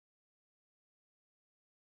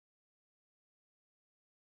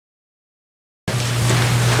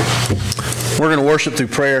We're going to worship through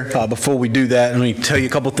prayer. Before we do that, let me tell you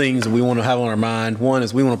a couple things that we want to have on our mind. One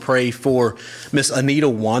is we want to pray for Miss Anita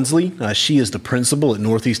Wansley. She is the principal at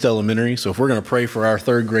Northeast Elementary. So if we're going to pray for our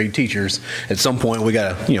third grade teachers, at some point we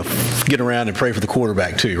got to get around and pray for the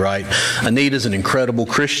quarterback too, right? Anita's an incredible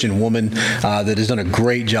Christian woman that has done a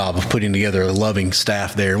great job of putting together a loving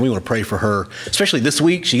staff there. And we want to pray for her, especially this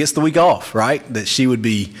week. She gets the week off, right? That she would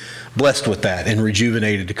be blessed with that and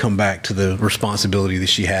rejuvenated to come back to the responsibility that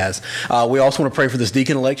she has. We also want to pray for this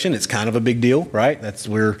deacon election. It's kind of a big deal, right?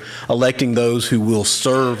 We're electing those who will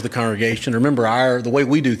serve the congregation. Remember, the way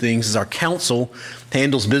we do things is our council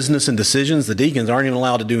handles business and decisions. The deacons aren't even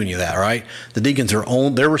allowed to do any of that, right? The deacons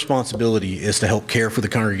their responsibility is to help care for the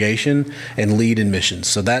congregation and lead in missions.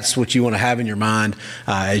 So that's what you want to have in your mind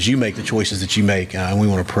as you make the choices that you make, and we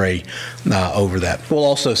want to pray over that. We'll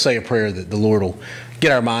also say a prayer that the Lord will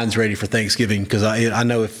get our minds ready for Thanksgiving, because I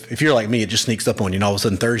know if you're like me, it just sneaks up on you, and all of a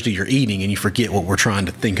sudden Thursday you're eating and you forget what we're trying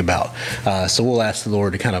to think about. So we'll ask the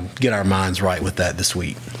Lord to kind of get our minds right with that this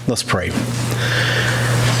week. Let's pray.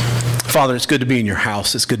 Father, it's good to be in your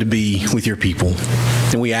house. It's good to be with your people.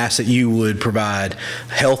 And we ask that you would provide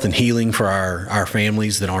health and healing for our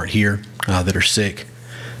families that aren't here, that are sick,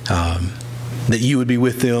 that you would be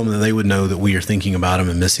with them, and that they would know that we are thinking about them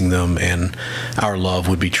and missing them, and our love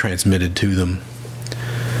would be transmitted to them.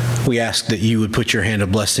 We ask that you would put your hand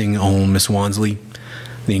of blessing on Miss Wansley,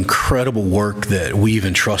 the incredible work that we've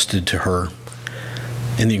entrusted to her,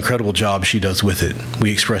 and the incredible job she does with it.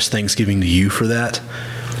 We express thanksgiving to you for that,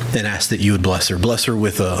 and ask that you would bless her. Bless her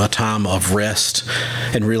with a time of rest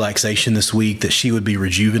and relaxation this week, that she would be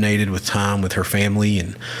rejuvenated with time with her family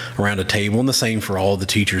and around a table, and the same for all the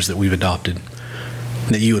teachers that we've adopted.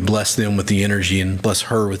 That you would bless them with the energy, and bless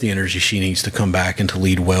her with the energy she needs to come back and to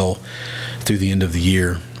lead well through the end of the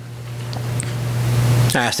year.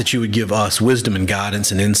 I ask that you would give us wisdom and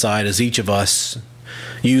guidance and insight as each of us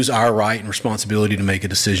use our right and responsibility to make a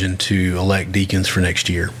decision to elect deacons for next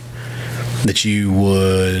year. That you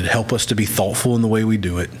would help us to be thoughtful in the way we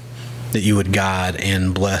do it. That you would guide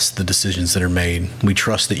and bless the decisions that are made. We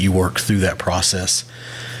trust that you work through that process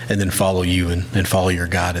and then follow you and follow your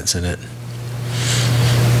guidance in it.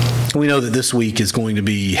 We know that this week is going to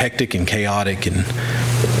be hectic and chaotic, and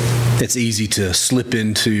it's easy to slip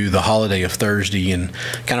into the holiday of Thursday and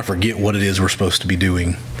kind of forget what it is we're supposed to be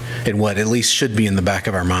doing and what at least should be in the back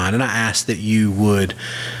of our mind. And I ask that you would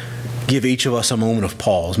give each of us a moment of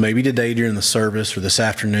pause, maybe today during the service or this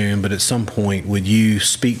afternoon, but at some point would you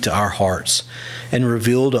speak to our hearts and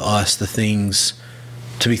reveal to us the things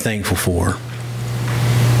to be thankful for.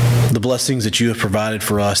 The blessings that you have provided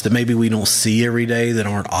for us that maybe we don't see every day, that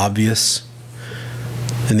aren't obvious,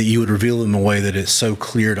 and that you would reveal them in a way that it's so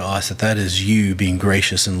clear to us that that is you being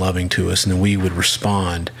gracious and loving to us, and that we would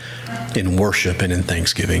respond in worship and in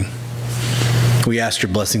thanksgiving. We ask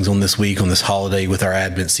your blessings on this week, on this holiday, with our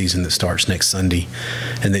Advent season that starts next Sunday,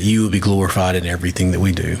 and that you will be glorified in everything that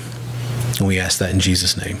we do. And we ask that in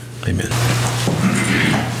Jesus' name. Amen.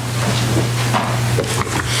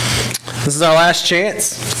 This is our last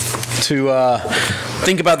chance to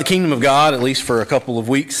think about the kingdom of God, at least for a couple of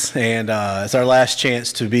weeks, and it's our last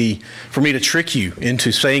chance for me to trick you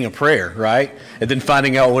into saying a prayer, right? And then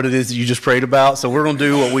finding out what it is that you just prayed about. So we're going to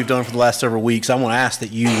do what we've done for the last several weeks. I want to ask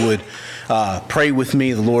that you would pray with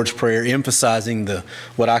me the Lord's Prayer, emphasizing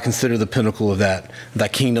what I consider the pinnacle of that. Thy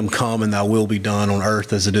kingdom come and thy will be done on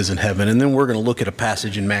earth as it is in heaven. And then we're going to look at a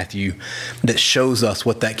passage in Matthew that shows us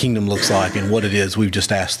what that kingdom looks like and what it is we've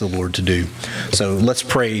just asked the Lord to do. So let's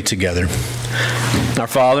pray together. Our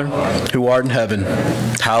Father, who art in heaven,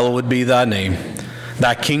 hallowed be thy name.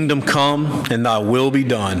 Thy kingdom come and thy will be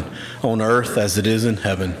done on earth as it is in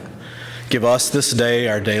heaven. Give us this day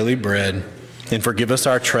our daily bread, and forgive us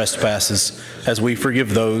our trespasses as we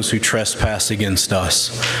forgive those who trespass against us.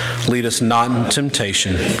 Lead us not into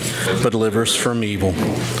temptation, but deliver us from evil.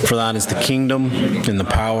 For thine is the kingdom and the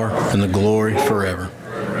power and the glory forever.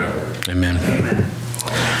 Amen.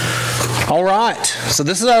 All right, so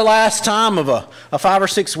this is our last time of a 5 or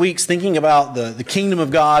 6 weeks thinking about the kingdom of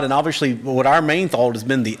God, and obviously what our main thought has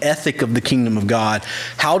been the ethic of the kingdom of God.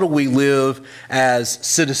 How do we live as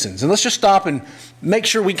citizens? And let's just stop and make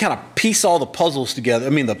sure we kind of piece all the puzzles together.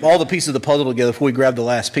 I mean, all the pieces of the puzzle together before we grab the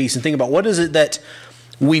last piece and think about what is it that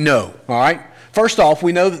we know, all right? First off,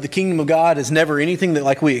 we know that the kingdom of God is never anything that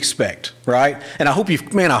like we expect, right? And I hope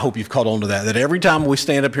you've caught on to that every time we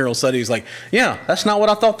stand up here on Sunday, it's like, yeah, that's not what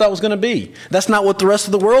I thought that was going to be. That's not what the rest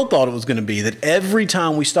of the world thought it was going to be. That every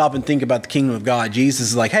time we stop and think about the kingdom of God,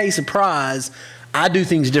 Jesus is like, hey, surprise, I do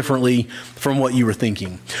things differently from what you were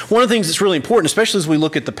thinking. One of the things that's really important, especially as we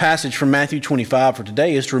look at the passage from Matthew 25 for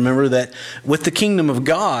today, is to remember that with the kingdom of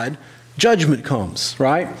God, judgment comes,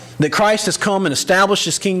 right? That Christ has come and established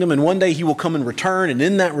his kingdom, and one day he will come and return, and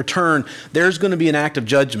in that return, there's going to be an act of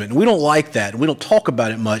judgment. And we don't like that. We don't talk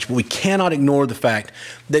about it much, but we cannot ignore the fact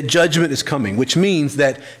that judgment is coming, which means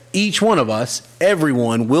that each one of us,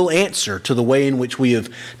 everyone, will answer to the way in which we have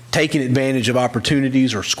taken advantage of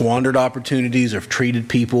opportunities or squandered opportunities or treated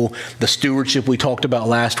people. The stewardship we talked about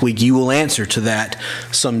last week, you will answer to that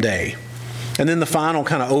someday. And then the final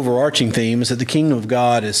kind of overarching theme is that the kingdom of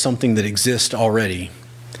God is something that exists already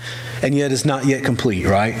and yet is not yet complete,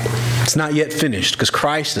 right? It's not yet finished because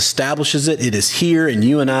Christ establishes it. It is here, and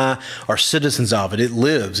you and I are citizens of it. It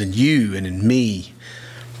lives in you and in me.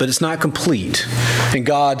 But it's not complete. And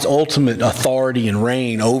God's ultimate authority and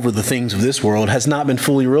reign over the things of this world has not been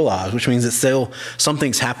fully realized, which means that still some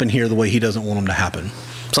things happen here the way he doesn't want them to happen.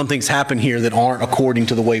 Some things happen here that aren't according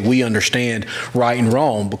to the way we understand right and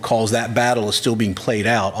wrong, because that battle is still being played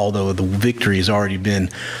out, although the victory has already been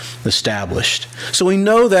established. So we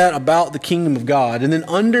know that about the kingdom of God. And then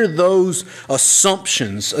under those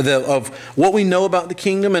assumptions of what we know about the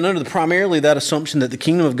kingdom, and under primarily that assumption that the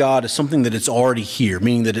kingdom of God is something that it's already here,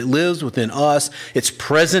 meaning that it lives within us, it's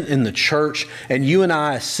present in the church, and you and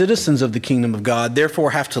I, as citizens of the kingdom of God,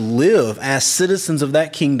 therefore have to live as citizens of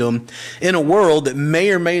that kingdom in a world that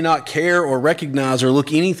may or may not care or recognize or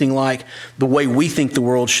look anything like the way we think the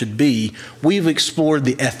world should be. We've explored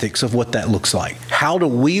the ethics of what that looks like. How do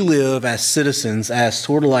we live as citizens, as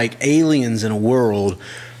sort of like aliens in a world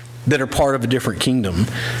that are part of a different kingdom?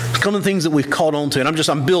 Some of the things that we've caught on to, and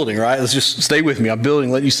I'm building, right? Let's just stay with me. I'm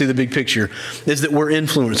building, let you see the big picture, is that we're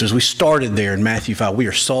influencers. We started there in Matthew 5. We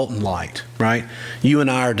are salt and light, right? You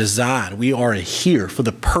and I are designed. We are here for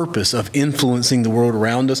the purpose of influencing the world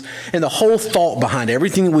around us. And the whole thought behind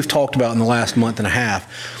everything that we've talked about in the last month and a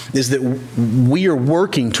half is that we are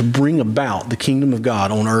working to bring about the kingdom of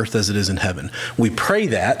God on earth as it is in heaven. We pray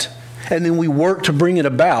that, and then we work to bring it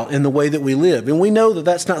about in the way that we live. And we know that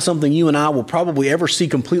that's not something you and I will probably ever see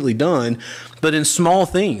completely done, but in small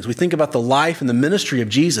things. We think about the life and the ministry of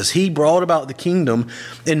Jesus. He brought about the kingdom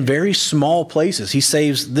in very small places. He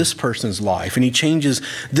saves this person's life, and he changes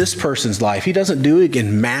this person's life. He doesn't do it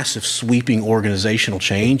in massive, sweeping organizational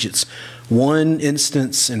change. It's one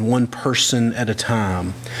instance and one person at a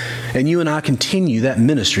time. And you and I continue that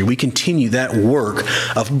ministry. We continue that work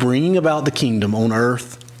of bringing about the kingdom on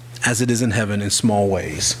earth as it is in heaven in small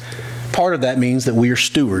ways. Part of that means that we are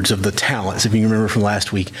stewards of the talents, if you remember from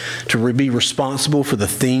last week, to be responsible for the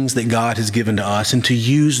things that God has given to us and to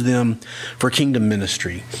use them for kingdom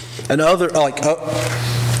ministry. Overall,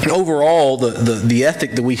 the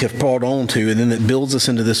ethic that we have brought on to, and then that builds us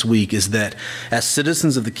into this week, is that as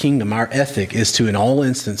citizens of the kingdom, our ethic is to, in all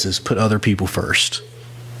instances, put other people first.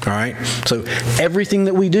 All right? So everything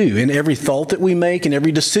that we do, and every thought that we make, and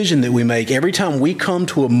every decision that we make, every time we come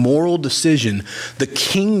to a moral decision, the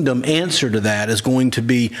kingdom answer to that is going to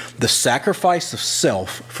be the sacrifice of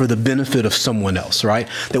self for the benefit of someone else, right?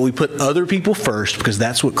 That we put other people first because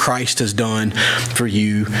that's what Christ has done for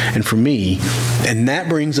you and for me. And that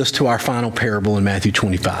brings us to our final parable in Matthew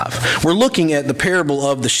 25. We're looking at the parable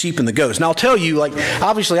of the sheep and the goats. Now I'll tell you,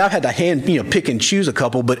 obviously I've had to pick and choose a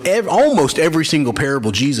couple, but almost every single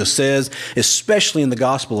parable Jesus says, especially in the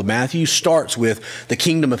Gospel of Matthew, starts with the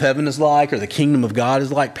kingdom of heaven is like, or the kingdom of God is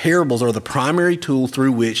like. Parables are the primary tool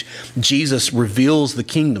through which Jesus reveals the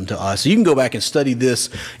kingdom to us. So you can go back and study this,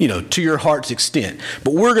 to your heart's extent.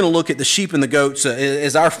 But we're going to look at the sheep and the goats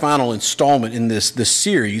as our final installment in this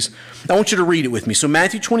series. I want you to read it with me. So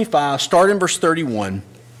Matthew 25, start in verse 31.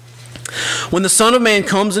 When the Son of Man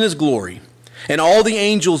comes in his glory, and all the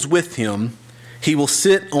angels with him, he will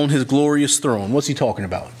sit on his glorious throne. What's he talking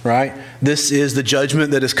about, right? This is the judgment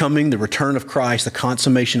that is coming, the return of Christ, the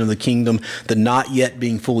consummation of the kingdom, the not yet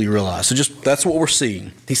being fully realized. So that's what we're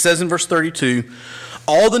seeing. He says in verse 32,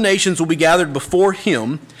 all the nations will be gathered before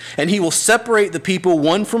him, and he will separate the people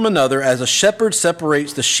one from another as a shepherd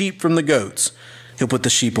separates the sheep from the goats. He'll put the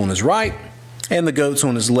sheep on his right and the goats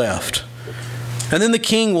on his left. And then the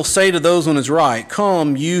king will say to those on his right,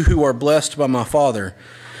 come, you who are blessed by my Father,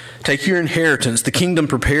 take your inheritance, the kingdom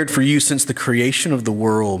prepared for you since the creation of the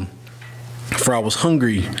world. For I was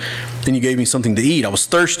hungry, and you gave me something to eat. I was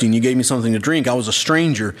thirsty, and you gave me something to drink. I was a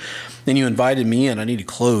stranger, and you invited me in. I needed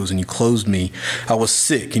clothes, and you clothed me. I was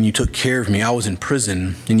sick, and you took care of me. I was in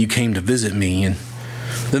prison, and you came to visit me. And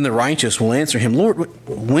then the righteous will answer him, Lord,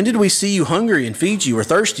 when did we see you hungry and feed you, or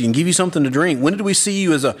thirsty and give you something to drink? When did we see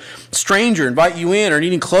you as a stranger, invite you in, or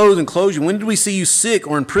needing clothes and clothe you? When did we see you sick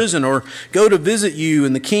or in prison or go to visit you?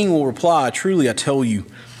 And the king will reply, truly I tell you,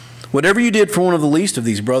 whatever you did for one of the least of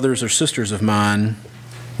these brothers or sisters of mine,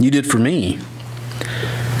 you did for me.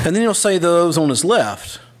 And then he'll say to those on his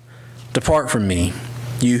left, Depart from me,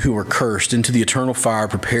 you who are cursed, into the eternal fire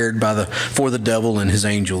prepared for the devil and his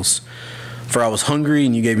angels. For I was hungry,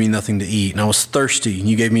 and you gave me nothing to eat. And I was thirsty, and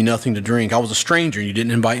you gave me nothing to drink. I was a stranger, and you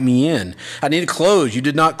didn't invite me in. I needed clothes. You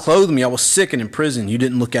did not clothe me. I was sick and in prison. You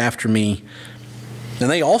didn't look after me.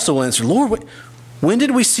 And they also answered, Lord, when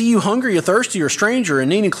did we see you hungry or thirsty or a stranger and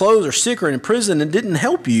needing clothes or sick or in prison and didn't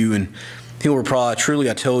help you? And he'll reply, truly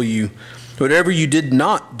I tell you, whatever you did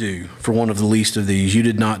not do for one of the least of these, you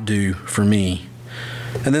did not do for me.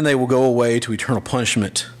 And then they will go away to eternal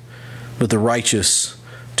punishment, but the righteous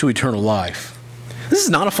to eternal life. This is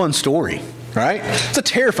not a fun story, right? It's a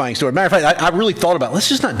terrifying story. Matter of fact, I really thought about, let's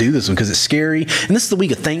just not do this one because it's scary. And this is the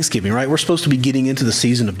week of Thanksgiving, right? We're supposed to be getting into the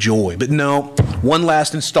season of joy. But no, one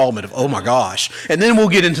last installment of, oh my gosh. And then we'll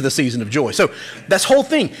get into the season of joy. So that's whole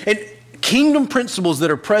thing. And kingdom principles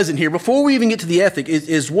that are present here, before we even get to the ethic,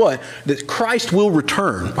 is what? That Christ will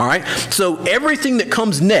return, all right? So everything that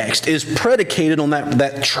comes next is predicated on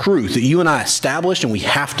that truth that you and I established and we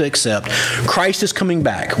have to accept. Christ is coming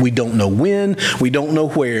back. We don't know when, we don't know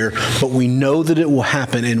where, but we know that it will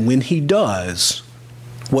happen. And when he does,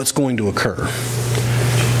 what's going to occur?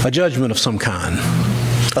 A judgment of some kind.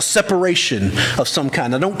 A separation of some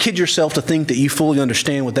kind. Now, don't kid yourself to think that you fully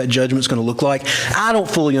understand what that judgment's going to look like. I don't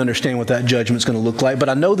fully understand what that judgment's going to look like, but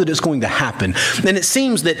I know that it's going to happen. And it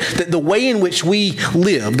seems that the way in which we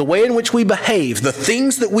live, the way in which we behave, the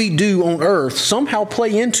things that we do on earth somehow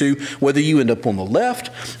play into whether you end up on the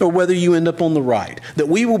left or whether you end up on the right. That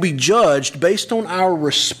we will be judged based on our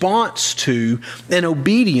response to and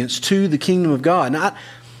obedience to the kingdom of God. Now,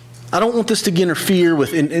 I don't want this to interfere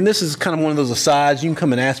with, and this is kind of one of those asides, you can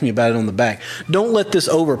come and ask me about it on the back. Don't let this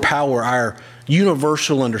overpower our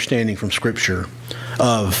universal understanding from Scripture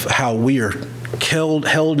of how we are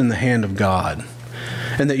held in the hand of God.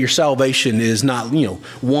 And that your salvation is not,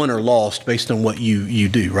 won or lost based on what you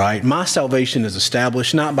do, right? My salvation is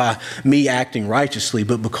established not by me acting righteously,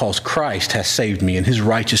 but because Christ has saved me and his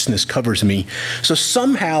righteousness covers me. So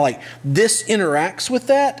somehow, this interacts with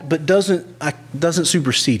that, but doesn't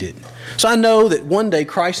supersede it. So I know that one day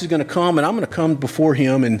Christ is going to come and I'm going to come before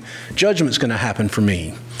him and judgment's going to happen for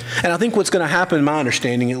me. And I think what's going to happen, in my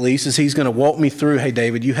understanding at least, is he's going to walk me through, hey,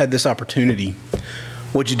 David, you had this opportunity.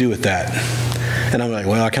 What'd you do with that? And I'm like,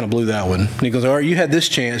 well, I kind of blew that one. And he goes, all right, you had this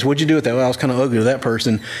chance. What'd you do with that? Well, I was kind of ugly to that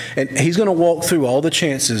person. And he's going to walk through all the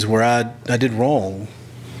chances where I did wrong,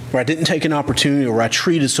 where I didn't take an opportunity, or where I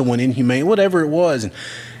treated someone inhumane, whatever it was.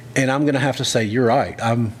 And I'm going to have to say, you're right.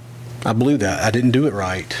 I blew that. I didn't do it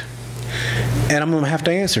right. And I'm going to have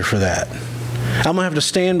to answer for that. I'm going to have to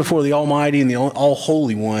stand before the Almighty and the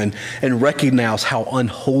All-Holy One and recognize how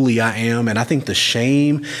unholy I am. And I think the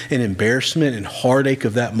shame and embarrassment and heartache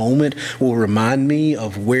of that moment will remind me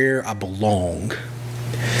of where I belong.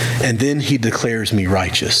 And then he declares me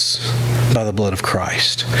righteous by the blood of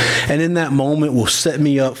Christ. And in that moment will set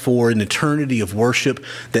me up for an eternity of worship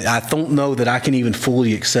that I don't know that I can even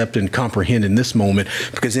fully accept and comprehend in this moment.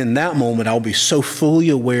 Because in that moment, I'll be so fully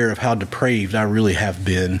aware of how depraved I really have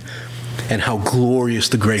been and how glorious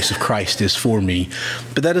the grace of Christ is for me.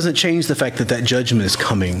 But that doesn't change the fact that that judgment is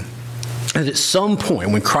coming. And at some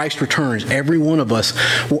point, when Christ returns, every one of us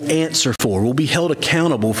will answer for, will be held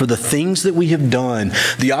accountable for the things that we have done,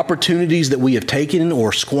 the opportunities that we have taken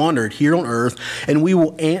or squandered here on earth, and we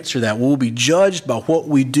will answer that. We'll be judged by what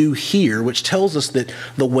we do here, which tells us that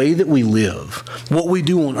the way that we live, what we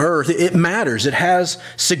do on earth, it matters. It has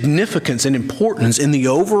significance and importance in the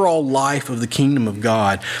overall life of the kingdom of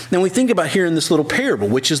God. Now we think about here in this little parable,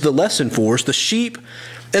 which is the lesson for us, the sheep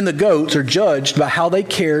and the goats are judged by how they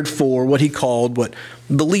cared for what he called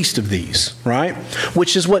the least of these, right?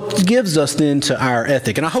 Which is what gives us then to our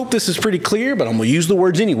ethic. And I hope this is pretty clear, but I'm going to use the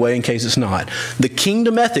words anyway in case it's not. The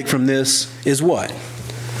kingdom ethic from this is what?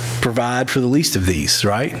 Provide for the least of these,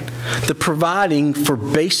 right? The providing for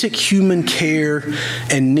basic human care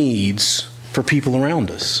and needs for people around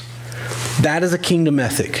us. That is a kingdom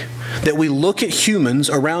ethic. That we look at humans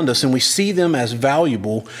around us and we see them as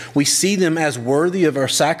valuable. We see them as worthy of our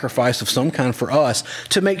sacrifice of some kind for us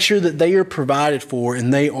to make sure that they are provided for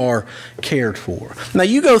and they are cared for. Now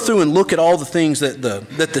you go through and look at all the things that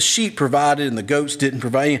the sheep provided and the goats didn't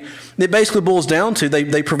provide. It basically boils down to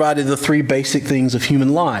they provided the three basic things of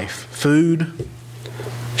human life: food,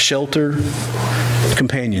 shelter,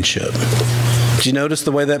 companionship. Did you notice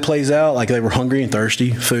the way that plays out? Like they were hungry and thirsty,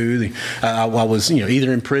 food. I was,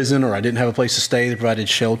 either in prison or I didn't have a place to stay. They provided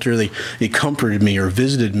shelter. They comforted me or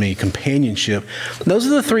visited me, companionship. Those are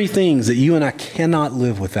the three things that you and I cannot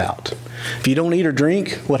live without. If you don't eat or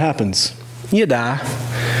drink, what happens? You die.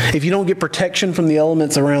 If you don't get protection from the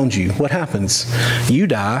elements around you, what happens? You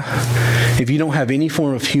die. If you don't have any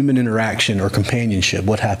form of human interaction or companionship,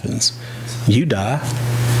 what happens? You die.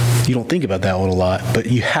 You don't think about that one a lot, but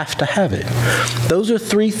you have to have it. Those are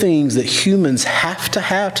three things that humans have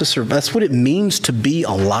to survive. That's what it means to be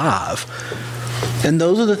alive. And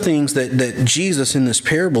those are the things that Jesus in this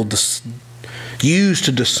parable used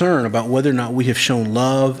to discern about whether or not we have shown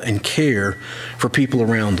love and care for people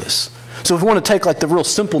around us. So if we want to take like the real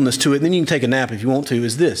simpleness to it, and then you can take a nap if you want to,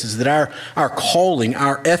 is that our calling,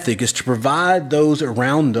 our ethic is to provide those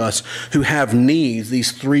around us who have needs,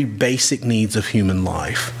 these three basic needs of human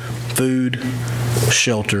life: food,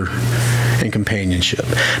 shelter, and companionship.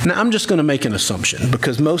 Now, I'm just going to make an assumption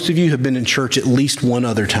because most of you have been in church at least one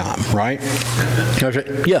other time, right?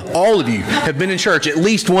 Yeah, all of you have been in church at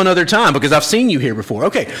least one other time because I've seen you here before.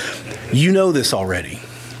 Okay, you know this already.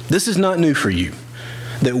 This is not new for you.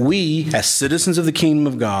 That we, as citizens of the kingdom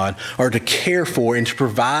of God, are to care for and to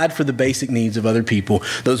provide for the basic needs of other people,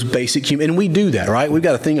 those basic human, and we do that, right? We've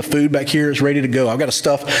got a thing of food back here that's ready to go. I've got a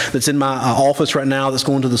stuff that's in my office right now that's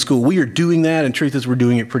going to the school. We are doing that, and truth is we're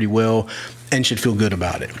doing it pretty well and should feel good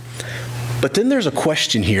about it. But then there's a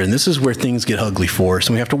question here, and this is where things get ugly for us,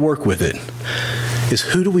 and we have to work with it, is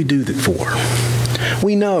who do we do that for?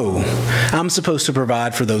 We know I'm supposed to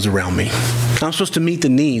provide for those around me. I'm supposed to meet the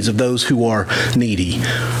needs of those who are needy.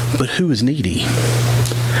 But who is needy?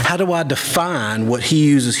 How do I define what he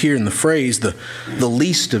uses here in the phrase, the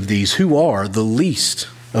least of these? Who are the least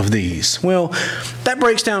of these? Well, that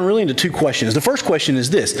breaks down really into two questions. The first question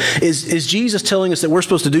is this: Is Jesus telling us that we're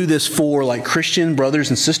supposed to do this for like Christian brothers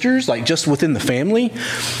and sisters, like just within the family?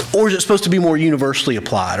 Or is it supposed to be more universally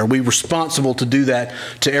applied? Are we responsible to do that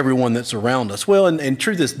to everyone that's around us? Well, and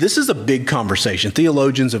truth is, this is a big conversation.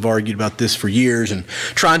 Theologians have argued about this for years and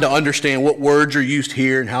trying to understand what words are used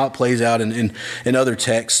here and how it plays out in other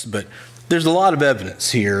texts. But there's a lot of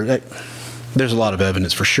evidence here There's a lot of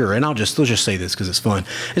evidence for sure, and I'll just say this because it's fun,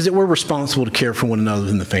 is that we're responsible to care for one another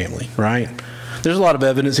in the family, right? There's a lot of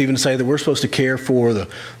evidence even to say that we're supposed to care for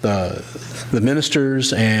the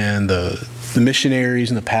ministers and the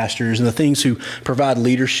missionaries and the pastors and the things who provide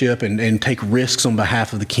leadership and take risks on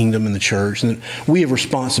behalf of the kingdom and the church, and we have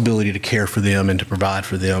responsibility to care for them and to provide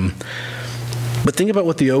for them. But think about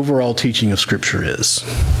what the overall teaching of Scripture is.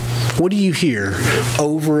 What do you hear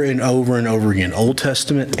over and over and over again, Old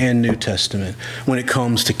Testament and New Testament, when it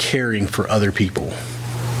comes to caring for other people?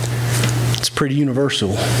 It's pretty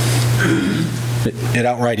universal. It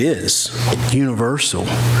outright is universal.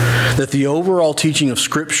 That the overall teaching of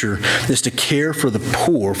Scripture is to care for the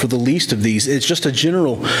poor, for the least of these. It's just a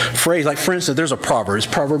general phrase. Like, for instance, there's a proverb. It's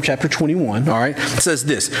Proverb chapter 21, all right? It says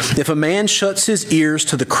this: if a man shuts his ears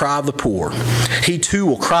to the cry of the poor, he too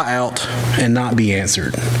will cry out and not be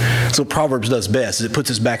answered. So what Proverbs does best is it puts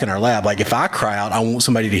us back in our lab. Like, if I cry out, I want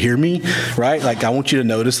somebody to hear me, right? Like, I want you to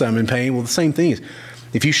notice that I'm in pain. Well, the same thing is,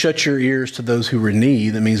 if you shut your ears to those who are in need,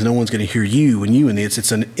 that means no one's going to hear you and you in need.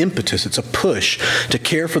 It's an impetus, it's a push to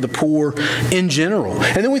care for the poor in general.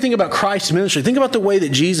 And then we think about Christ's ministry. Think about the way that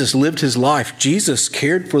Jesus lived his life. Jesus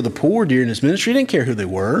cared for the poor during his ministry. He didn't care who they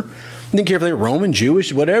were. He didn't care if they were Roman,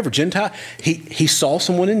 Jewish, whatever, Gentile. He saw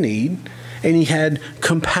someone in need, and he had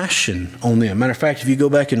compassion on them. Matter of fact, if you go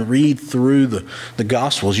back and read through the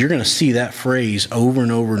Gospels, you're going to see that phrase over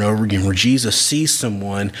and over and over again, where Jesus sees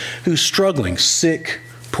someone who's struggling, sick,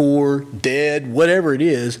 poor, dead, whatever it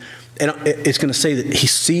is, and it's going to say that he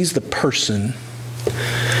sees the person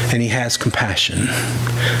and he has compassion.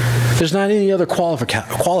 There's not any other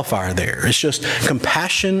qualifier there. It's just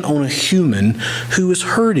compassion on a human who is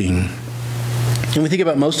hurting. And we think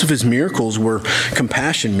about most of his miracles were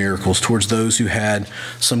compassion miracles towards those who had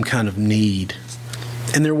some kind of need.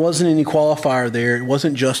 And there wasn't any qualifier there. It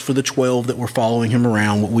wasn't just for the 12 that were following him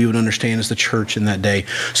around, what we would understand as the church in that day.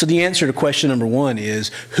 So the answer to question number one is,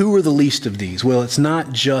 who are the least of these? Well, it's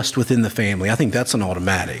not just within the family. I think that's an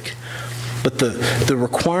automatic. But the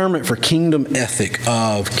requirement for kingdom ethic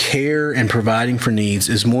of care and providing for needs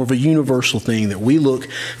is more of a universal thing, that we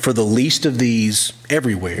look for the least of these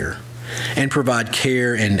everywhere and provide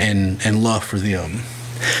care and love for them.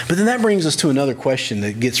 But then that brings us to another question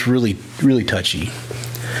that gets really, really touchy.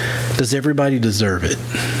 Does everybody deserve it?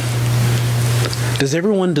 Does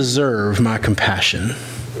everyone deserve my compassion?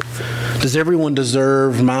 Does everyone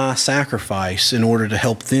deserve my sacrifice in order to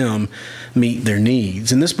help them meet their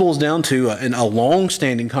needs? And this boils down to a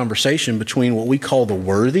long-standing conversation between what we call the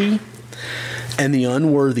worthy and the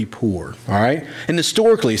unworthy poor, all right? And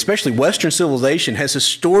historically, especially Western civilization has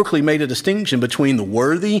historically made a distinction between the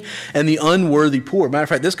worthy and the unworthy poor. Matter of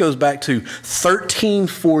fact, this goes back to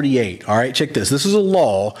 1348, all right? Check this. This is a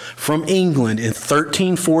law from England in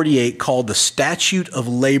 1348 called the Statute of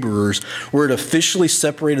Laborers, where it officially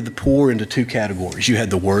separated the poor into two categories. You had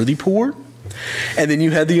the worthy poor, and then you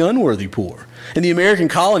had the unworthy poor. And the American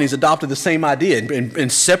colonies adopted the same idea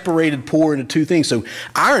and separated poor into two things. So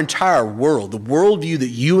our entire world, the worldview that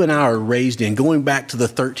you and I are raised in, going back to the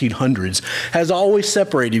 1300s, has always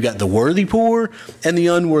separated. You've got the worthy poor and the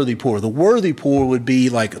unworthy poor. The worthy poor would be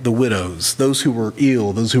like the widows, those who were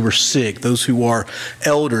ill, those who were sick, those who are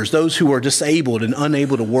elders, those who are disabled and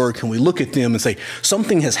unable to work. And we look at them and say,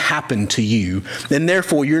 something has happened to you, and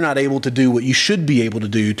therefore you're not able to do what you should be able to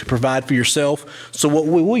do to provide for yourself. So what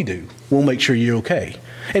will we do? We'll make sure you're okay.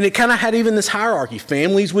 And it kind of had even this hierarchy.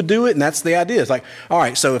 Families would do it, and that's the idea. It's like, all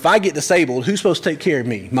right, so if I get disabled, who's supposed to take care of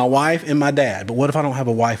me? My wife and my dad. But what if I don't have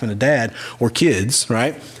a wife and a dad or kids,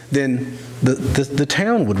 right? Then the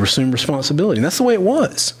town would assume responsibility. And that's the way it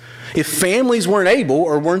was. If families weren't able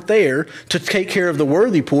or weren't there to take care of the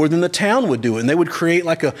worthy poor, then the town would do it. And they would create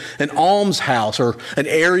like an almshouse or an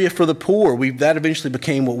area for the poor. That eventually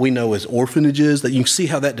became what we know as orphanages. That you can see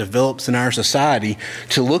how that develops in our society,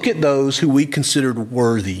 to look at those who we considered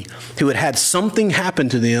worthy, who had had something happen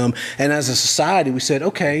to them. And as a society, we said,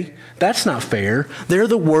 okay, that's not fair. They're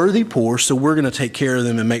the worthy poor, so we're going to take care of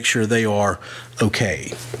them and make sure they are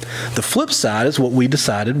okay. The flip side is what we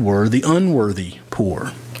decided were the unworthy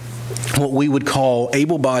poor. What we would call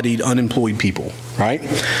able-bodied, unemployed people, right?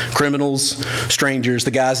 Criminals, strangers,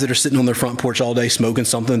 the guys that are sitting on their front porch all day smoking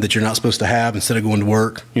something that you're not supposed to have instead of going to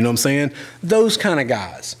work. You know what I'm saying? Those kind of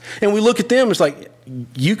guys. And we look at them, it's like,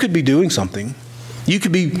 you could be doing something. You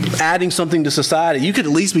could be adding something to society. You could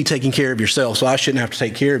at least be taking care of yourself, so I shouldn't have to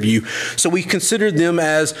take care of you. So we considered them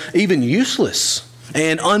as even useless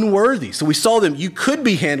and unworthy. So we saw them, you could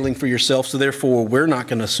be handling for yourself, so therefore we're not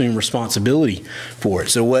going to assume responsibility for it.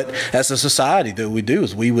 So what, as a society, that we do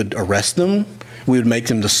is we would arrest them, we would make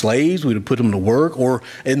them to slaves, we would put them to work, or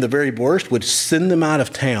in the very worst, would send them out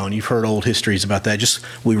of town. You've heard old histories about that. Just,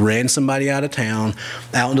 we ran somebody out of town,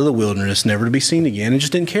 out into the wilderness, never to be seen again, and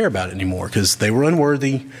just didn't care about it anymore because they were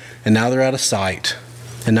unworthy, and now they're out of sight,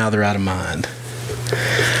 and now they're out of mind.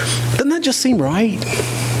 Doesn't that just seem right?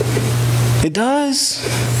 It does.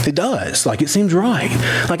 It does. Like, it seems right.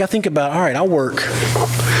 Like, I think about, all right, I work,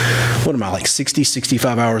 what am I, like 60,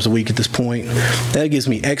 65 hours a week at this point? That gives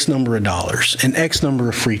me X number of dollars and X number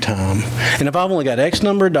of free time. And if I've only got X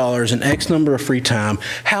number of dollars and X number of free time,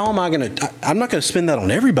 how am I going to, I'm not going to spend that on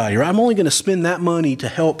everybody, right? I'm only going to spend that money to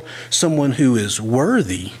help someone who is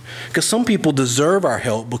worthy. Because some people deserve our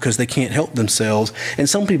help because they can't help themselves. And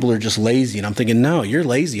some people are just lazy. And I'm thinking, no, you're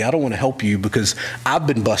lazy. I don't want to help you because I've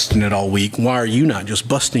been busting it all week. Why are you not just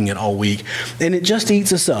busting it all week? And it just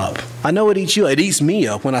eats us up. I know it eats you. It eats me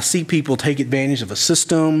up when I see people take advantage of a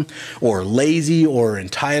system, or lazy, or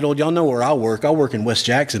entitled. Y'all know where I work. I work in West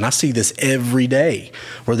Jackson. I see this every day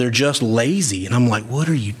where they're just lazy. And I'm like, what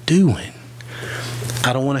are you doing?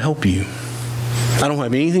 I don't want to help you. I don't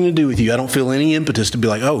have anything to do with you. I don't feel any impetus to be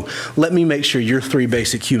like, oh, let me make sure your 3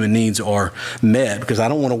 basic human needs are met, because I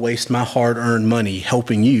don't want to waste my hard-earned money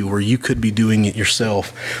helping you where you could be doing it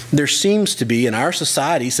yourself. There seems to be, in our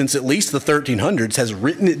society, since at least the 1300s, has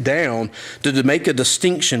written it down to make a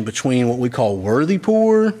distinction between what we call worthy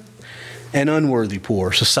poor and unworthy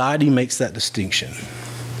poor. Society makes that distinction.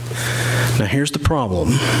 Now, here's the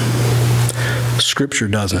problem. Scripture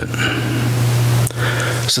doesn't.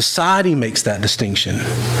 Society makes that distinction.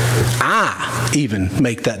 I even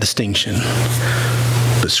make that distinction.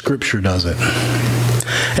 But Scripture doesn't.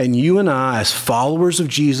 And you and I, as followers of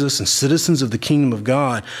Jesus and citizens of the kingdom of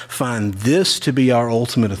God, find this to be our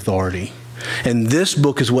ultimate authority. And this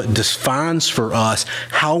book is what defines for us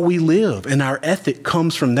how we live. And our ethic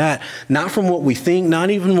comes from that, not from what we think, not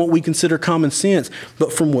even what we consider common sense,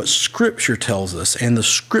 but from what Scripture tells us. And the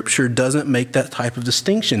Scripture doesn't make that type of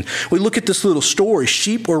distinction. We look at this little story.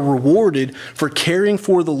 Sheep are rewarded for caring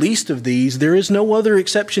for the least of these. There is no other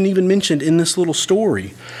exception even mentioned in this little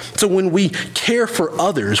story. So when we care for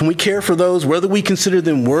others, when we care for those, whether we consider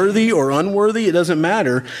them worthy or unworthy, it doesn't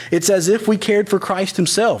matter. It's as if we cared for Christ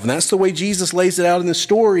himself. And that's the way Jesus lays it out in this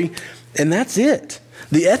story, and that's it.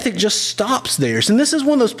 The ethic just stops there. And this is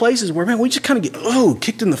one of those places where, man, we just kind of get,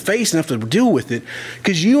 kicked in the face and have to deal with it.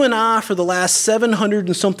 Because you and I, for the last 700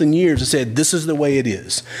 and something years, have said, this is the way it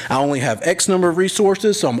is. I only have X number of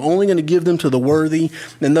resources, so I'm only going to give them to the worthy.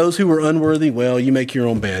 And those who are unworthy, well, you make your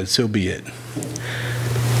own bed, so be it.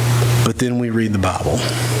 But then we read the Bible.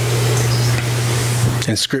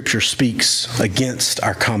 And Scripture speaks against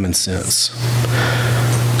our common sense.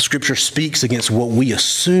 Scripture speaks against what we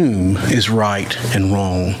assume is right and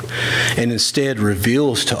wrong, and instead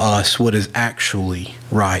reveals to us what is actually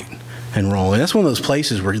right and wrong. And that's one of those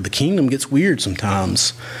places where the kingdom gets weird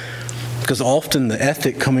sometimes. Because often the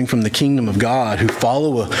ethic coming from the kingdom of God, who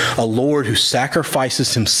follow a Lord who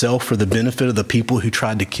sacrifices himself for the benefit of the people who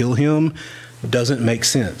tried to kill him, doesn't make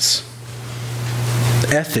sense.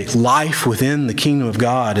 Ethic, life within the kingdom of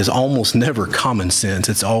God is almost never common sense.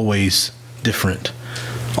 It's always different,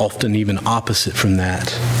 often even opposite from that.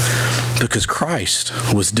 Because Christ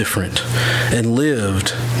was different and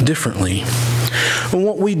lived differently. And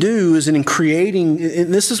what we do is in creating,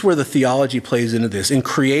 and this is where the theology plays into this, in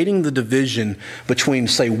creating the division between,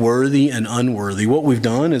 say, worthy and unworthy, what we've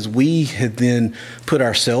done is we have then put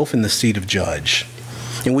ourselves in the seat of judge.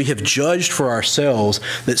 And we have judged for ourselves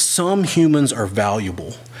that some humans are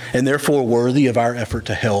valuable and therefore worthy of our effort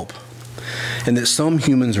to help, and that some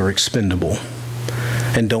humans are expendable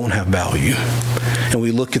and don't have value. And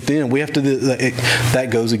we look at them, we have to, that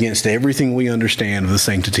goes against everything we understand of the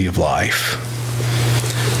sanctity of life.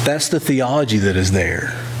 That's the theology that is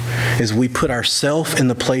there, is we put ourselves in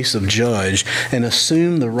the place of judge and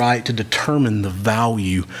assume the right to determine the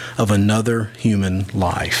value of another human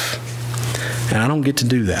life. And I don't get to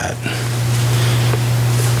do that.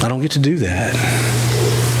 I don't get to do that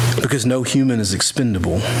because no human is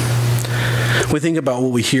expendable. We think about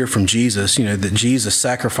what we hear from Jesus, that Jesus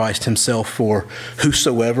sacrificed himself for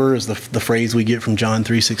whosoever is the phrase we get from John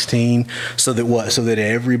 3:16. So that what? So that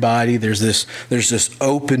everybody, there's this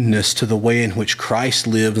openness to the way in which Christ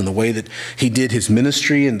lived and the way that he did his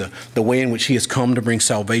ministry and the way in which he has come to bring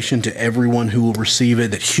salvation to everyone who will receive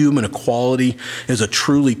it, that human equality is a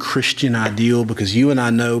truly Christian ideal, because you and I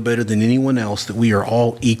know better than anyone else that we are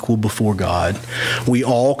all equal before God. We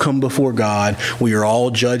all come before God. We are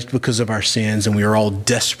all judged because of our sins, and we are all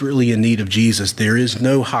desperately in need of Jesus. There is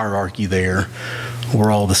no hierarchy there.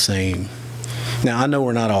 We're all the same. Now, I know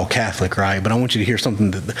we're not all Catholic, right? But I want you to hear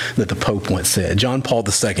something that the Pope once said. John Paul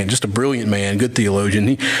II, just a brilliant man, good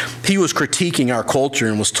theologian. He was critiquing our culture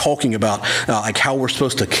and was talking about like how we're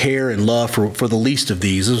supposed to care and love for the least of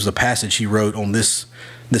these. This was a passage he wrote on this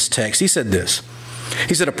text. He said this.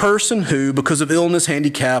 He said, a person who, because of illness,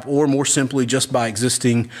 handicap, or more simply just by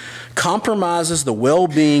existing, compromises the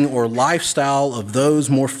well-being or lifestyle of those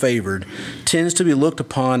more favored, tends to be looked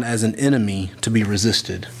upon as an enemy to be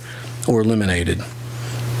resisted or eliminated.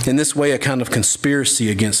 In this way, a kind of conspiracy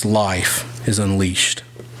against life is unleashed.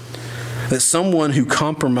 That someone who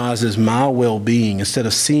compromises my well-being, instead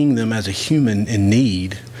of seeing them as a human in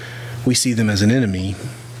need, we see them as an enemy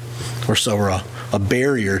or a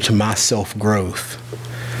barrier to my self-growth.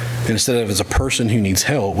 And instead of as a person who needs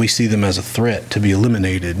help, we see them as a threat to be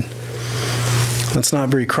eliminated. That's not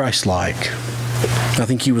very Christ-like. I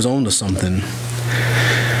think he was on to something.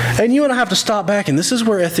 And you and I have to stop back, and this is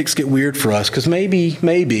where ethics get weird for us, because maybe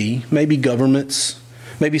governments,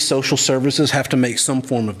 maybe social services have to make some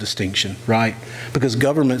form of distinction, right? Because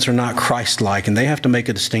governments are not Christ-like, and they have to make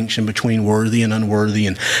a distinction between worthy and unworthy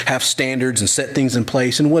and have standards and set things in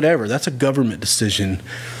place and whatever. That's a government decision.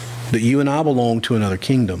 But you and I belong to another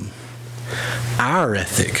kingdom. Our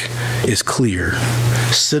ethic is clear.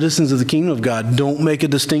 Citizens of the kingdom of God don't make a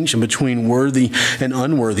distinction between worthy and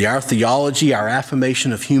unworthy. Our theology, our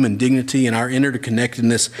affirmation of human dignity, and our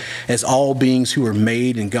interconnectedness as all beings who are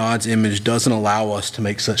made in God's image doesn't allow us to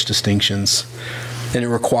make such distinctions. And it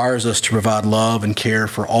requires us to provide love and care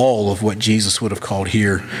for all of what Jesus would have called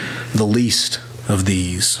here the least of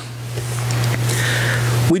these.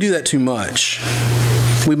 We do that too much.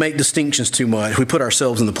 We make distinctions too much. We put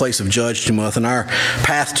ourselves in the place of judge too much. And our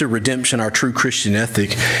path to redemption, our true Christian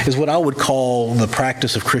ethic, is what I would call the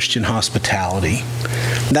practice of Christian hospitality.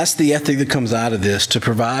 That's the ethic that comes out of this. To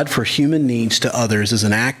provide for human needs to others is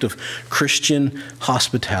an act of Christian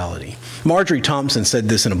hospitality. Marjorie Thompson said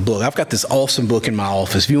this in a book. I've got this awesome book in my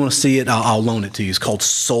office. If you want to see it, I'll loan it to you. It's called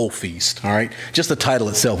Soul Feast. All right? Just the title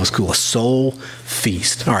itself is cool. A soul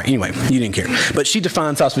feast. All right. Anyway, you didn't care. But she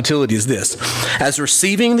defines hospitality as this: as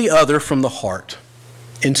receiving the other from the heart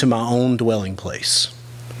into my own dwelling place.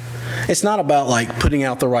 It's not about like putting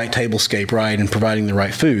out the right tablescape, right, and providing the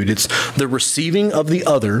right food. It's the receiving of the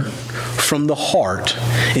other from the heart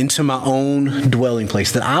into my own dwelling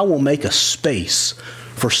place, that I will make a space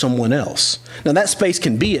for someone else. Now, that space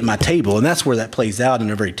can be at my table, and that's where that plays out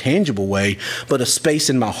in a very tangible way, but a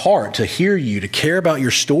space in my heart to hear you, to care about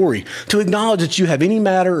your story, to acknowledge that you have any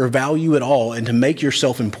matter or value at all, and to make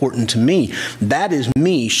yourself important to me. That is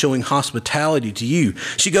me showing hospitality to you.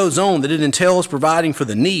 She goes on that it entails providing for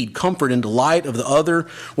the need, comfort, and delight of the other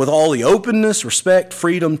with all the openness, respect,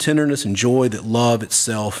 freedom, tenderness, and joy that love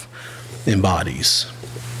itself embodies.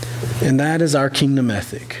 And that is our kingdom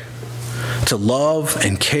ethic. To love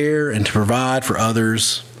and care and to provide for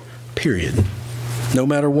others, period. No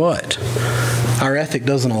matter what. Our ethic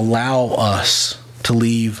doesn't allow us to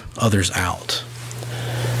leave others out.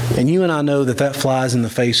 And you and I know that that flies in the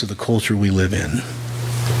face of the culture we live in.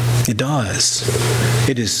 It does.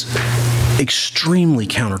 It is extremely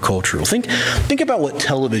countercultural. Think about what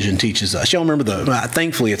television teaches us. Y'all remember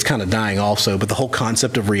thankfully it's kind of dying also, but the whole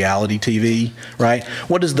concept of reality TV, right?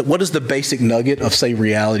 What is the basic nugget of, say,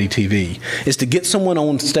 reality TV? Is to get someone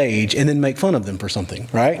on stage and then make fun of them for something,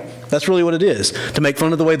 right? That's really what it is. To make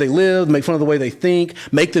fun of the way they live, make fun of the way they think,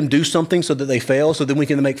 make them do something so that they fail, so then we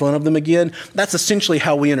can make fun of them again. That's essentially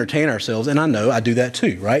how we entertain ourselves, and I know I do that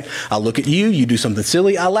too, right? I look at you, you do something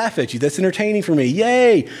silly, I laugh at you. That's entertaining for me.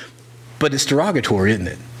 Yay! But it's derogatory, isn't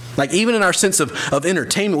it? Like, even in our sense of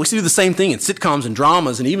entertainment, we do the same thing in sitcoms and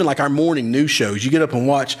dramas, and even like our morning news shows. You get up and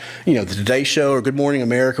watch, the Today Show or Good Morning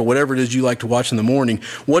America, whatever it is you like to watch in the morning.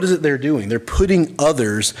 What is it they're doing? They're putting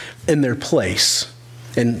others in their place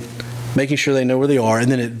and making sure they know where they are,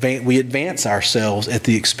 and then we advance ourselves at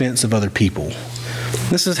the expense of other people.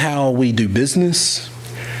 This is how we do business.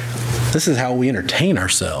 This is how we entertain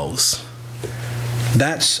ourselves.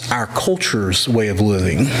 That's our culture's way of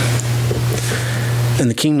living. And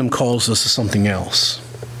the kingdom calls us to something else.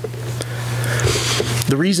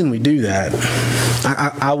 The reason we do that,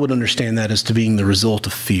 I would understand that as to being the result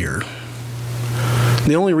of fear.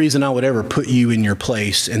 The only reason I would ever put you in your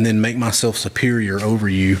place and then make myself superior over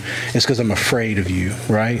you is because I'm afraid of you,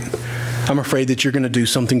 right? I'm afraid that you're going to do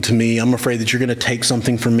something to me. I'm afraid that you're going to take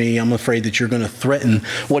something from me. I'm afraid that you're going to threaten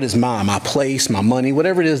what is mine, my place, my money,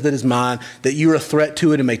 whatever it is that is mine, that you're a threat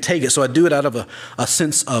to it and may take it. So I do it out of a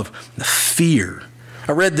sense of fear.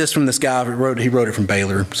 I read this from this guy who wrote it from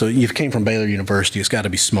Baylor. So you came from Baylor University. It's got to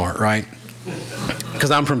be smart, right?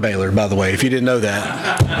 Because I'm from Baylor, by the way, if you didn't know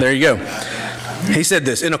that. There you go. He said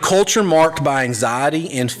this: in a culture marked by anxiety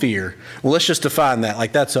and fear. Well, let's just define that.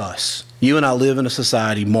 Like, that's us. You and I live in a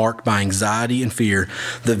society marked by anxiety and fear.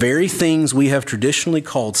 The very things we have traditionally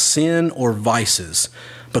called sin or vices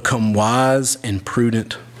become wise and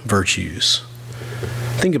prudent virtues.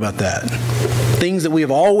 Think about that. Things that we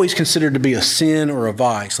have always considered to be a sin or a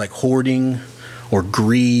vice, like hoarding or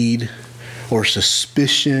greed or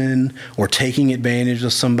suspicion or taking advantage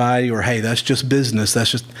of somebody, or, hey, that's just business.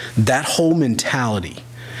 That whole mentality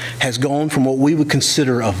has gone from what we would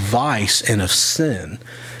consider a vice and a sin.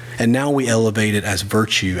 And now we elevate it as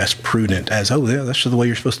virtue, as prudent, as, oh, yeah, that's just the way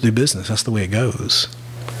you're supposed to do business. That's the way it goes.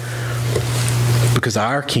 Because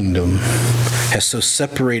our kingdom has so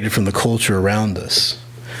separated from the culture around us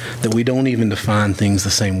that we don't even define things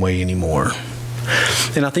the same way anymore.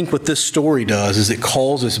 And I think what this story does is it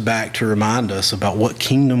calls us back to remind us about what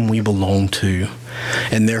kingdom we belong to,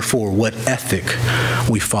 and therefore what ethic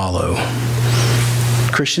we follow.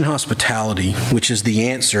 Christian hospitality, which is the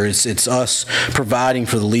answer, it's us providing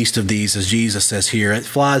for the least of these, as Jesus says here. It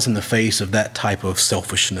flies in the face of that type of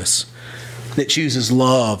selfishness. It chooses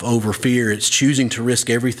love over fear. It's choosing to risk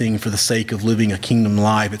everything for the sake of living a kingdom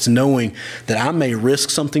life. It's knowing that I may risk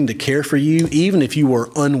something to care for you, even if you were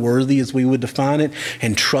unworthy, as we would define it,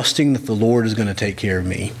 and trusting that the Lord is going to take care of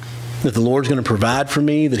me. That the Lord's going to provide for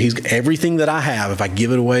me, that He's everything that I have. If I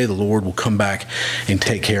give it away, the Lord will come back and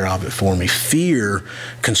take care of it for me. Fear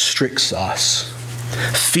constricts us.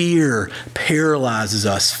 Fear paralyzes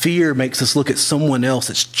us. Fear makes us look at someone else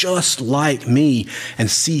that's just like me and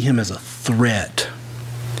see him as a threat.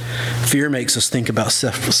 Fear makes us think about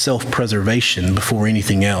self-preservation before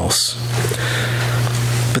anything else.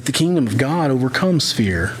 But the kingdom of God overcomes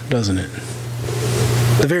fear, doesn't it?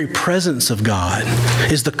 The very presence of God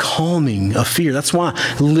is the calming of fear. That's why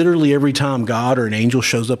literally every time God or an angel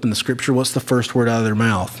shows up in the scripture, what's the first word out of their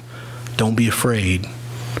mouth? Don't be afraid.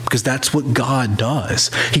 Because that's what God does.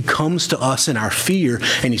 He comes to us in our fear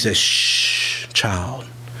and He says, shh, child,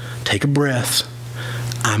 take a breath.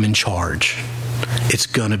 I'm in charge. it's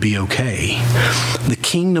going to be okay. The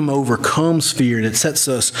kingdom overcomes fear, and it sets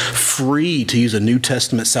us free, to use a New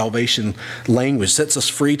Testament salvation language, sets us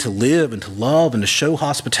free to live and to love and to show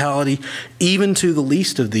hospitality even to the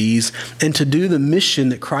least of these, and to do the mission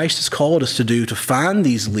that Christ has called us to do, to find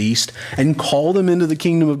these least and call them into the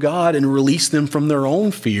kingdom of God and release them from their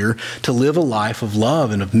own fear to live a life of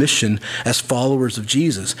love and of mission as followers of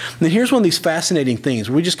Jesus. And here's one of these fascinating things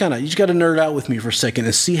where you just got to nerd out with me for a second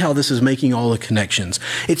and see how this is making all the connections.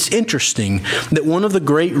 It's interesting that one of the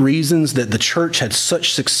great reasons that the church had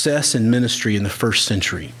such success in ministry in the first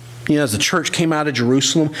century, as the church came out of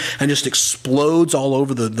Jerusalem and just explodes all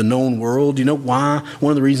over the known world, you know why?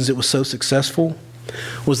 One of the reasons it was so successful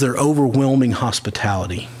was their overwhelming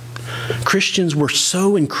hospitality. Christians were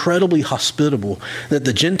so incredibly hospitable that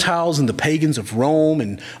the Gentiles and the pagans of Rome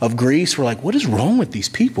and of Greece were like, what is wrong with these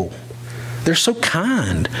people? They're so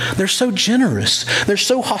kind. They're so generous. They're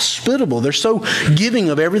so hospitable. They're so giving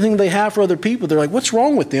of everything they have for other people. They're like, what's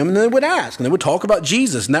wrong with them? And they would ask, and they would talk about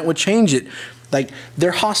Jesus, and that would change it. Like,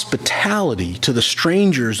 their hospitality to the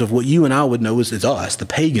strangers of what you and I would know as us, the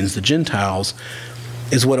pagans, the Gentiles,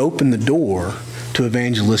 is what opened the door to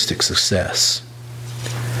evangelistic success.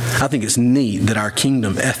 I think it's neat that our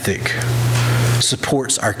kingdom ethic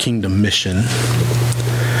supports our kingdom mission.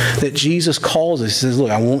 That Jesus calls us, he says,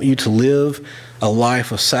 look, I want you to live a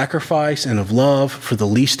life of sacrifice and of love for the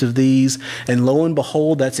least of these. And lo and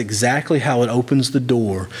behold, that's exactly how it opens the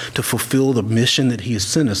door to fulfill the mission that he has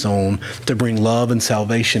sent us on, to bring love and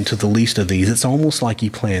salvation to the least of these. It's almost like he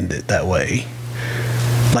planned it that way,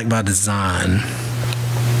 like by design.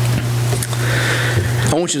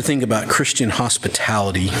 I want you to think about Christian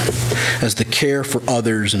hospitality as the care for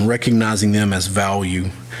others and recognizing them as value,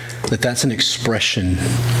 that's an expression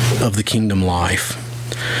of the kingdom life.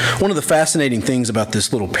 One of the fascinating things about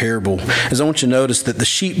this little parable is I want you to notice that the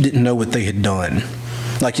sheep didn't know what they had done.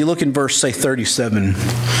 Like you look in verse, say, 37,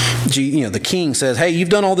 the king says, hey, you've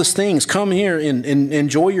done all these things. Come here and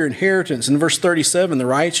enjoy your inheritance. In verse 37, the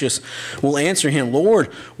righteous will answer him,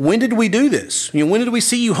 Lord, when did we do this? When did we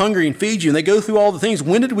see you hungry and feed you? And they go through all the things.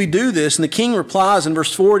 When did we do this? And the king replies in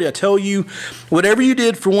verse 40, I tell you, whatever you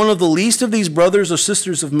did for one of the least of these brothers or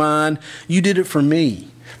sisters of mine, you did it for me.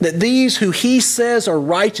 That these who he says are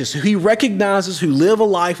righteous, who he recognizes who live a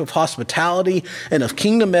life of hospitality and of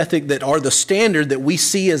kingdom ethic that are the standard that we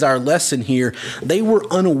see as our lesson here, they were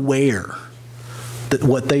unaware that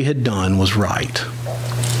what they had done was right.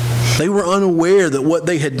 They were unaware that what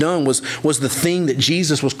they had done was the thing that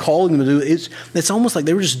Jesus was calling them to do. It's almost like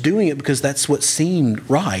they were just doing it because that's what seemed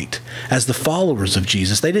right as the followers of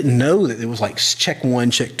Jesus. They didn't know that it was like check 1,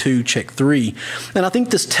 check 2, check 3. And I think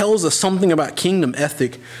this tells us something about kingdom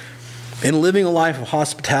ethic. And living a life of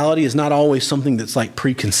hospitality is not always something that's like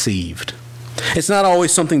preconceived. It's not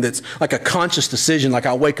always something that's like a conscious decision, like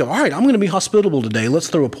I'll wake up, all right, I'm going to be hospitable today. Let's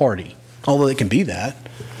throw a party. Although it can be that.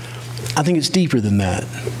 I think it's deeper than that.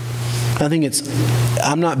 I think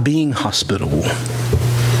I'm not being hospitable.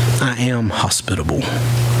 I am hospitable.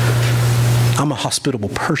 I'm a hospitable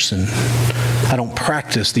person. I don't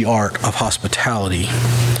practice the art of hospitality.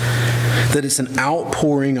 That it's an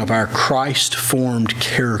outpouring of our Christ-formed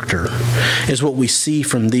character is what we see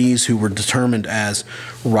from these who were determined as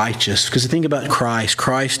righteous. Because think about Christ.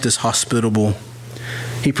 Christ is hospitable.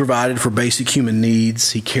 He provided for basic human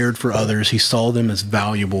needs. He cared for others. He saw them as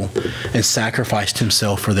valuable and sacrificed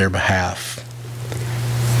himself for their behalf.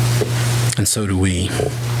 And so do we.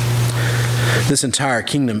 This entire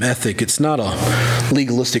kingdom ethic, it's not a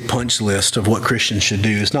legalistic punch list of what Christians should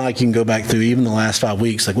do. It's not like you can go back through even the last 5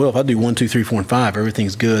 weeks, like, well, if I do 1, 2, 3, 4, and 5,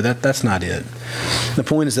 everything's good. That's not it. The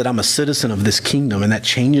point is that I'm a citizen of this kingdom, and that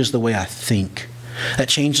changes the way I think. That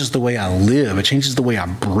changes the way I live. It changes the way I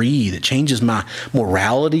breathe. It changes my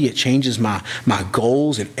morality. It changes my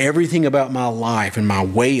goals, and everything about my life and my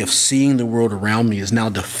way of seeing the world around me is now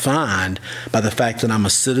defined by the fact that I'm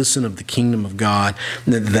a citizen of the kingdom of God.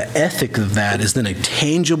 And the ethic of that is then a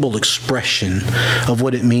tangible expression of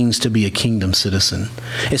what it means to be a kingdom citizen.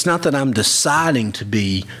 It's not that I'm deciding to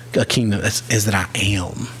be a kingdom, it's that I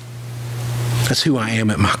am. That's who I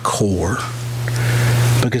am at my core.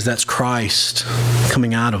 Because that's Christ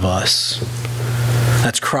coming out of us.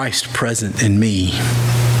 That's Christ present in me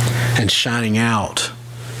and shining out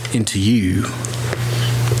into you.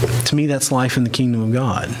 To me, that's life in the kingdom of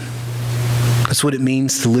God. That's what it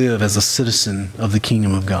means to live as a citizen of the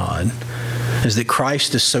kingdom of God. Is that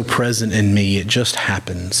Christ is so present in me, it just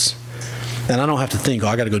happens. And I don't have to think,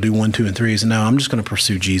 I got to go do 1, 2, and 3. No, I'm just going to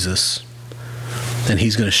pursue Jesus. And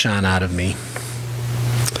he's going to shine out of me.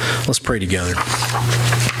 Let's pray together.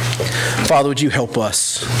 Father, would you help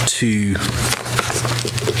us to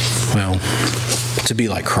to be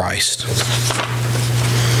like Christ.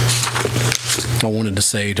 I wanted to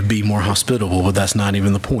say to be more hospitable, but that's not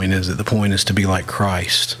even the point, is it? The point is to be like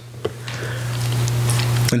Christ.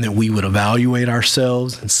 And that we would evaluate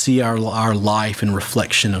ourselves and see our life in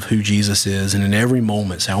reflection of who Jesus is. And in every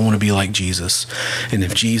moment say, I want to be like Jesus. And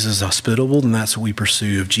if Jesus is hospitable, then that's what we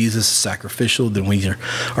pursue. If Jesus is sacrificial, then we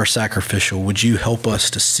are sacrificial. Would you help us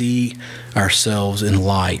to see ourselves in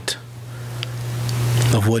light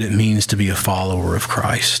of what it means to be a follower of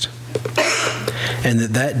Christ? And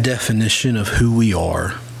that definition of who we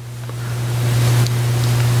are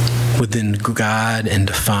would then guide and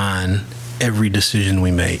define every decision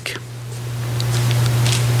we make,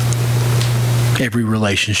 every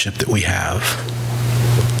relationship that we have,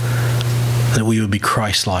 that we would be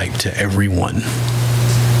Christ-like to everyone.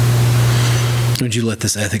 Would you let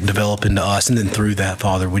this ethic develop into us? And then through that,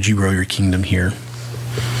 Father, would you grow your kingdom here?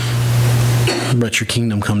 Let your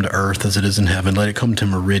kingdom come to earth as it is in heaven. Let it come to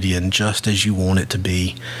Meridian just as you want it to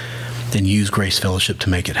be. And use Grace Fellowship to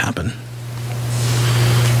make it happen.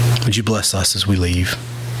 Would you bless us as we leave?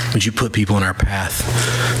 Would you put people in our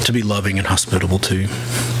path to be loving and hospitable too?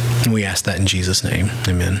 And we ask that in Jesus' name.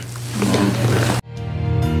 Amen.